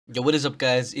Yo, what is up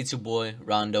guys, it's your boy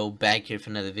Rondo back here for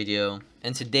another video,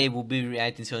 and today we'll be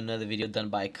reacting to another video done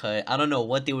by Cut. I don't know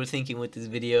what they were thinking with this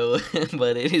video,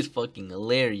 but it is fucking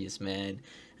hilarious, man.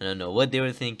 I don't know what they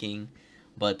were thinking,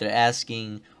 but they're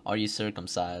asking, are you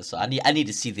circumcised? So I need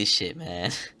to see this shit,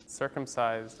 man.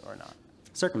 Circumcised or not?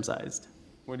 Circumcised.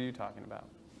 What are you talking about?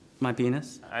 My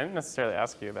penis? I didn't necessarily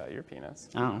ask you about your penis.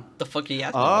 Oh. The fuck are you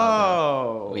asking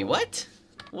about, bro? Wait, what?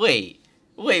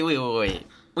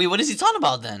 Wait, what is he talking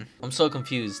about then? I'm so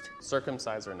confused.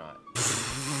 Circumcised or not?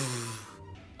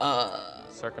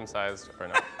 Circumcised or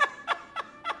not?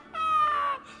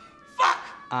 Fuck!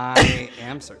 I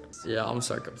am circumcised. Yeah, I'm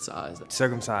circumcised.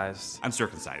 Circumcised. I'm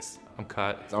circumcised. I'm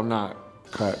cut. I'm not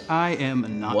cut. I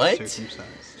am not What?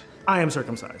 circumcised. I am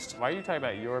circumcised. Why are you talking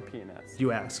about your penis?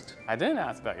 You asked. I didn't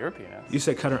ask about your penis. You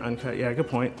said cut or uncut. Yeah, good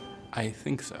point. I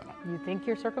think so. You think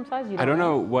you're circumcised? You I don't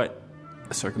know what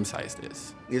circumcised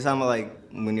is. You're talking about like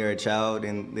when you're a child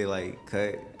and they like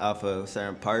cut off a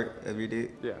certain part of your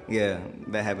dick? Yeah. Yeah,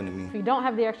 that happened to me. If you don't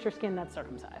have the extra skin, that's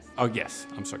circumcised. Oh yes,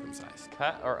 I'm circumcised.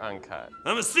 Cut or uncut?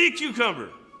 I'm a sea cucumber.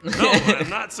 No, I'm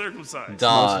not circumcised. Most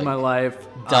Dog. of my life,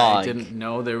 Dog. I didn't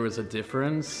know there was a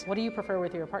difference. What do you prefer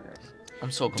with your partners?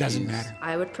 I'm so confused. Doesn't matter.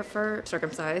 I would prefer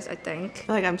circumcised, I think. I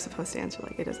feel like I'm supposed to answer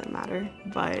like it doesn't matter,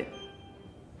 but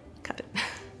cut it.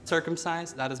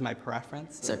 Circumcised, that is my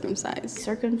preference. Circumcised.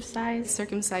 Circumcised.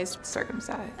 Circumcised.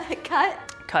 Circumcised. Cut.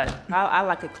 Cut. I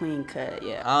like a clean cut,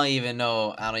 yeah. I don't even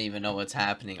know what's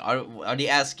happening. Are they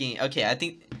asking? Okay, I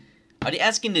think. Are they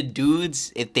asking the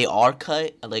dudes if they are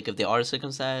cut, like if they are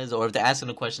circumcised, or if they're asking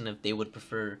the question if they would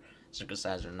prefer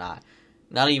circumcised or not?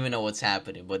 I don't even know what's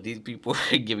happening, but these people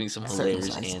are giving some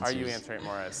hilarious answers. Are you answering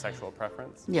more as sexual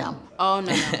preference? Yeah. Oh,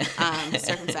 no.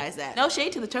 Circumcised that. No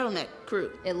shade to the turtleneck crew.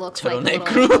 It looks Turtleneck like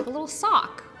crew. a little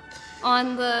sock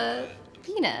on the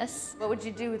penis. What would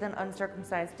you do with an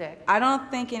uncircumcised dick? I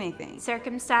don't think anything.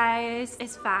 Circumcised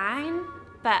is fine,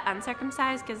 but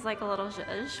uncircumcised gives like a little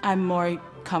zhuzh. I'm more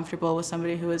comfortable with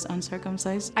somebody who is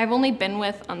uncircumcised. I've only been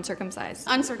with uncircumcised.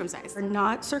 Uncircumcised. Or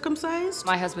not circumcised?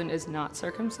 My husband is not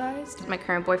circumcised. My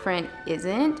current boyfriend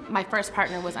isn't. My first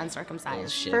partner was Oh,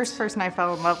 uncircumcised. shit. First person I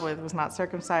fell in love with was not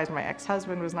circumcised. My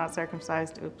ex-husband was not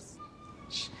circumcised. Oops.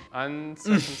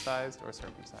 Uncircumcised or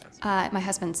circumcised? My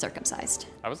husband's circumcised.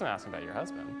 I wasn't asking about your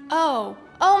husband. Oh,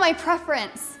 my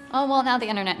preference. Oh, well, now the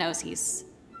internet knows he's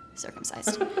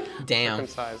circumcised. Damn.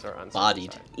 Circumcised or uncircumcised?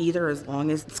 Bodied. Either as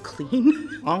long as it's clean.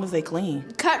 As long as they clean.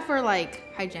 Cut for like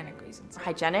hygienic reasons.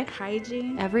 Hygienic?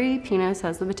 Hygiene. Every penis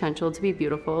has the potential to be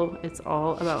beautiful. It's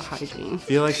all about hygiene. I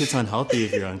feel like it's unhealthy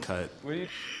if you're uncut.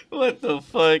 What the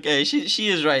fuck? Hey, she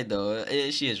is right though.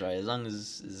 She is right. As long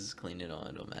as it's clean and all,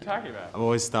 it don't matter. What are you talking about? I've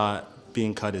always thought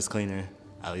being cut is cleaner,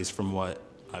 at least from what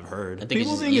I've heard. I think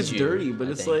People just think it's easier, dirty, but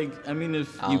I it's think. like, I mean,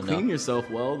 if I you don't know. clean yourself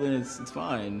well, then it's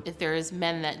fine. If there's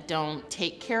men that don't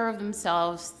take care of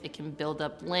themselves, it can build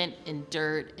up lint and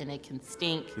dirt and it can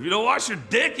stink. If you don't wash your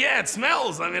dick, yeah, it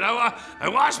smells. I mean, I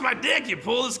wash my dick. You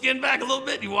pull the skin back a little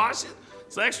bit, you wash it.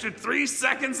 It's an extra 3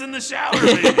 seconds in the shower,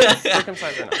 baby.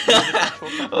 Circumcised or not?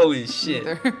 Holy shit.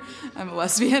 I'm a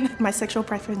lesbian. My sexual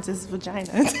preference is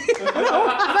vagina.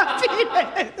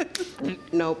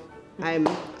 Nope.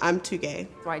 I'm too gay.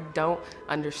 So I don't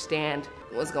understand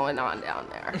what's going on down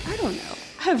there. I don't know.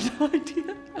 I have no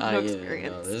idea. No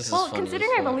experience. This is Well, funny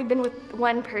considering as I've fuck. only been with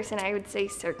one person, I would say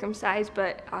circumcised,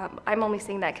 but I'm only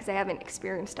saying that because I haven't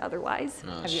experienced otherwise.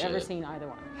 Oh, Have you ever shit. seen either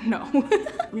one? No.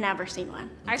 Never seen one.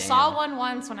 I saw one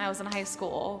once when I was in high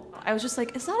school. I was just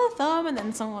like, is that a thumb? And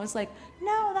then someone was like,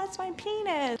 no, that's my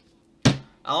penis. I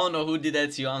don't know who did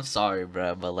that to you. I'm sorry,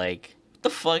 bro, but like, the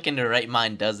fuck in the right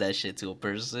mind does that shit to a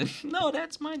person? No,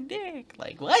 that's my dick.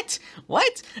 Like, what?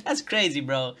 What? That's crazy,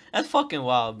 bro. That's fucking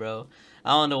wild, bro.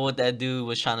 I don't know what that dude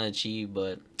was trying to achieve,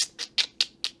 but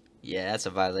yeah, that's a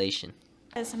violation.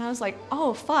 And I was like,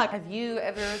 oh, fuck. Have you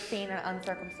ever seen an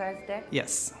uncircumcised dick?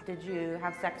 Yes. Did you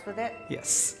have sex with it?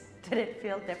 Yes. Did it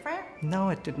feel different? No,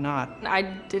 it did not. I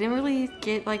didn't really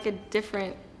get like a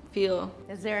different feel.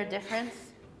 Is there a difference?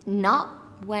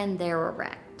 Not when they're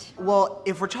erect. Well,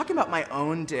 if we're talking about my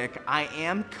own dick, I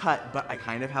am cut, but I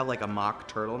kind of have like a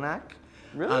mock turtleneck.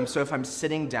 Really? So if I'm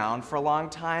sitting down for a long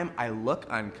time, I look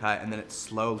uncut and then it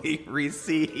slowly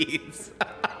recedes.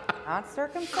 Not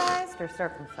circumcised or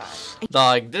circumcised?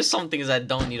 Dog, there's some things I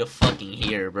don't need to fucking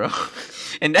hear, bro.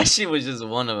 And that shit was just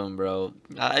one of them, bro.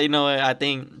 You know what? I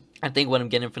think what I'm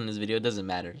getting from this video, it doesn't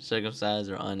matter. Circumcised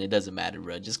or it doesn't matter,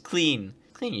 bro. Just clean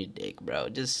your dick, bro.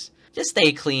 Just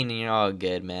stay clean and you're all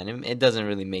good, man. It doesn't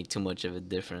really make too much of a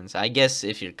difference. I guess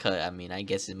if you're cut, I mean, I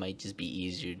guess it might just be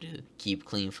easier to keep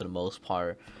clean for the most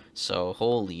part. So,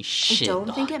 holy shit, I don't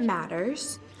dog. think it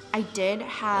matters. I did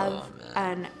have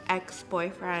an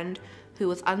ex-boyfriend who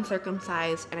was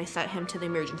uncircumcised, and I sent him to the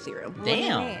emergency room.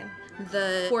 Damn.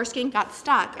 The foreskin got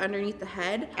stuck underneath the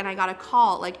head, and I got a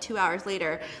call like 2 hours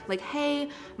later, like, hey,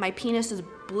 my penis is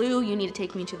blue, you need to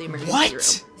take me to the emergency room.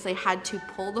 So I had to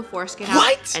pull the foreskin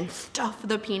out and stuff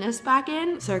the penis back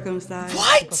in. Circumcised.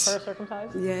 What? You prefer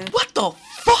circumcised? Yeah. What the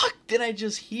fuck did I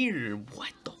just hear?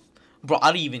 What the? Bro,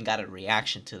 I don't even got a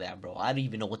reaction to that, bro. I don't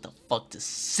even know what the fuck to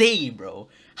say, bro.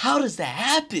 How does that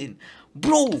happen?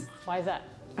 Bro. Why is that?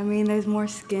 I mean, there's more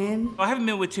skin. I haven't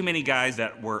been with too many guys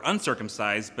that were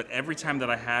uncircumcised, but every time that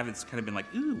I have, it's kind of been like,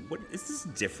 ooh, what is this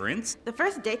different? The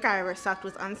first dick I ever sucked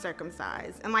was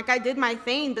uncircumcised. And like, I did my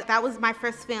thing, but that was my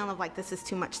first feeling of like, this is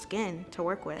too much skin to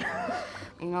work with.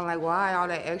 You know, like, why all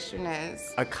that extraness?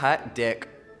 A cut dick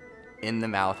in the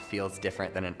mouth feels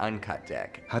different than an uncut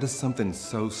dick. How does something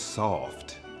so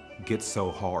soft get so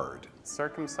hard?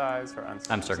 Circumcised or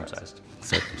uncircumcised? I'm circumcised.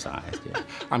 Circumcised, yeah.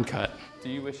 I'm cut. Do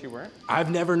you wish you weren't?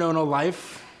 I've never known a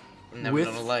life with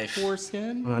known a life.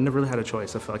 foreskin. I never really had a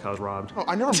choice. I felt like I was robbed. Oh,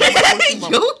 I never met my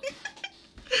foreskin.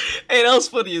 Hey, that was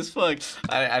funny as fuck.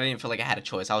 I didn't feel like I had a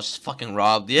choice. I was just fucking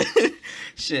robbed. Yeah.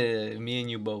 Shit, me and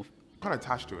you both. I'm kind of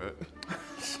attached to it.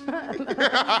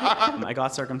 I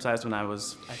got circumcised when I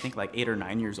was, I think, like 8 or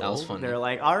 9 years old. That was funny. They're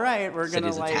like, all right, we're gonna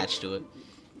City's like attached to it.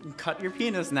 cut your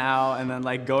penis now, and then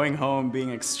like going home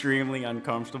being extremely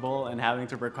uncomfortable and having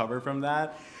to recover from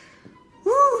that.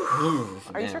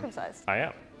 Are you circumcised? I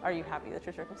am. Are you happy that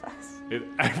you're circumcised?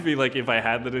 I feel like if I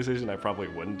had the decision, I probably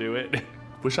wouldn't do it.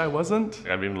 Wish I wasn't.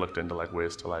 I've even looked into like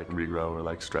ways to like regrow or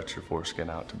like stretch your foreskin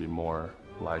out to be more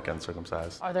like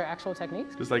uncircumcised. Are there actual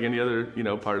techniques? Just like any other, you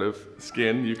know, part of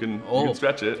skin, you can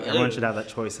stretch it. Everyone should have that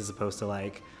choice as opposed to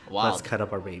like, let's cut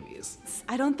up our babies.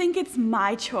 I don't think it's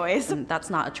my choice. And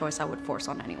that's not a choice I would force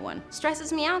on anyone.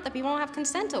 Stresses me out that people don't have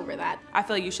consent over that. I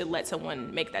feel like you should let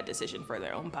someone make that decision for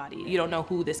their own body. You don't know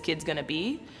who this kid's gonna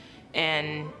be,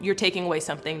 and you're taking away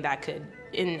something that could,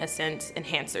 in a sense,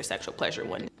 enhance their sexual pleasure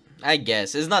one day. I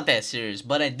guess it's not that serious,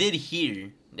 but I did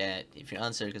hear that if you're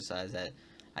uncircumcised, that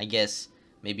I guess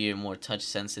maybe you're more touch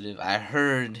sensitive. I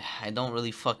heard, I don't really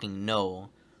fucking know.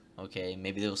 Okay,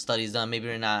 maybe there were studies done, maybe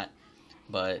they're not.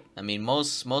 But I mean,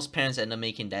 most parents end up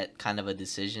making that kind of a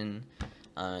decision.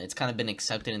 It's kind of been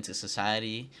accepted into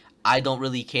society. I don't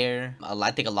really care. I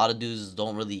think a lot of dudes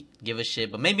don't really give a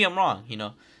shit, but maybe I'm wrong. You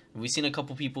know, we've seen a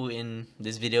couple people in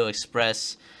this video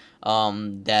express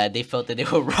that they felt that they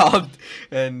were robbed,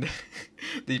 and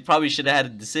they probably should have had a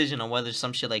decision on whether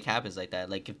some shit like happens like that.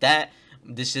 Like if that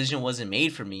decision wasn't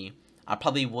made for me, I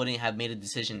probably wouldn't have made a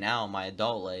decision now in my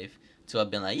adult life to have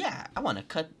been like, yeah, I want to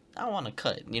cut.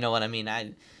 You know what I mean?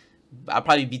 I'd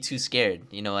probably be too scared.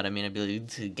 You know what I mean? I'd be like,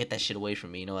 to get that shit away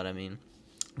from me. You know what I mean?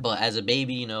 But as a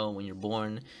baby, you know, when you're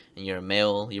born and you're a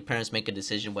male, your parents make a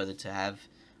decision whether to have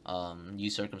you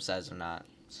circumcised or not.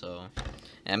 So,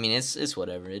 I mean, it's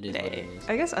whatever. It is what it is.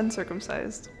 I guess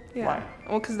uncircumcised. Yeah. Why?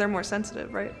 Well, because they're more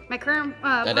sensitive, right? My current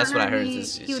that's what I heard.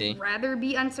 he would rather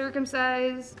be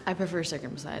uncircumcised. I prefer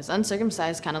circumcised.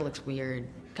 Uncircumcised kind of looks weird.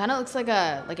 Kind of looks like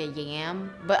a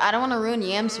yam, but I don't want to ruin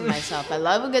yams for myself. I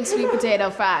love a good sweet potato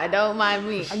fry. Don't mind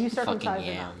me. Are you circumcised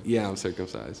or not? Yeah, I'm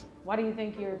circumcised. Why do you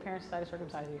think your parents decided to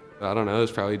circumcise you? I don't know.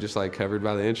 It's probably just like covered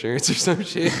by the insurance or some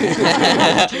shit.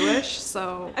 I'm Jewish,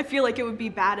 so I feel like it would be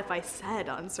bad if I said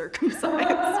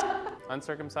uncircumcised.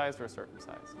 Uncircumcised or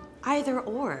circumcised? Either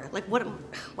or. Like,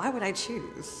 why would I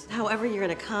choose? However you're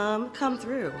gonna come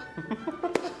through.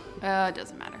 It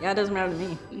doesn't matter. Yeah, it doesn't matter to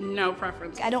me. No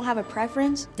preference. I don't have a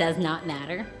preference. Does not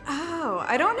matter. Oh,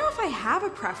 I don't know if I have a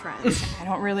preference. I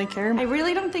don't really care. I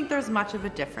really don't think there's much of a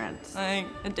difference. Like,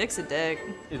 a dick's a dick.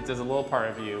 Does a little part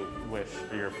of you wish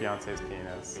your fiance's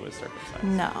penis was circumcised?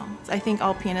 No. I think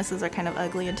all penises are kind of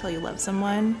ugly until you love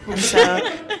someone. And so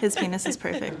his penis is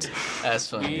perfect. That's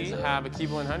funny. We have a Keep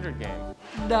 100 game.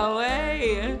 No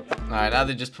way. Alright, now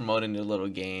they're just promoting their little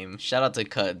game. Shout out to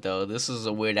Cut, though. This was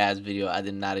a weird ass video I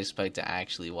did not expect to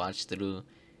actually watch through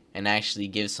and actually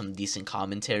give some decent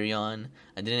commentary on.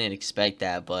 I didn't expect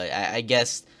that, but I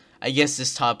guess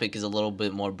this topic is a little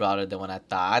bit more broader than what I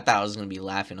thought. I thought I was gonna be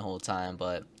laughing the whole time,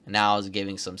 but now I was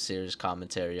giving some serious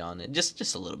commentary on it.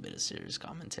 Just a little bit of serious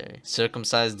commentary.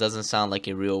 Circumcised doesn't sound like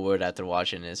a real word after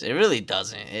watching this. It really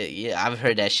doesn't. Yeah, I've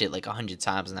heard that shit like 100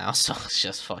 times now, so it's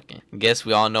just fucking. Guess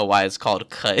we all know why it's called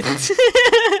Cut.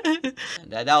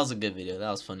 that was a good video.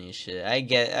 That was funny as shit. I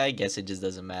guess it just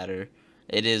doesn't matter.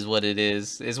 It is what it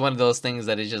is. It's one of those things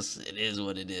that it is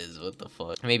what it is. What the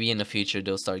fuck? Maybe in the future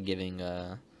they'll start giving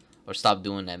or stop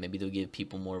doing that. Maybe they'll give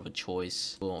people more of a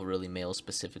choice. Well, really male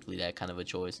specifically, that kind of a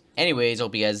choice. Anyways,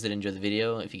 hope you guys did enjoy the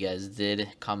video. If you guys did,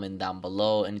 comment down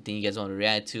below anything you guys want to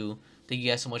react to. Thank you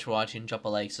guys so much for watching. Drop a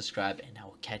like, subscribe, and I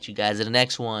will catch you guys in the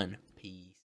next one.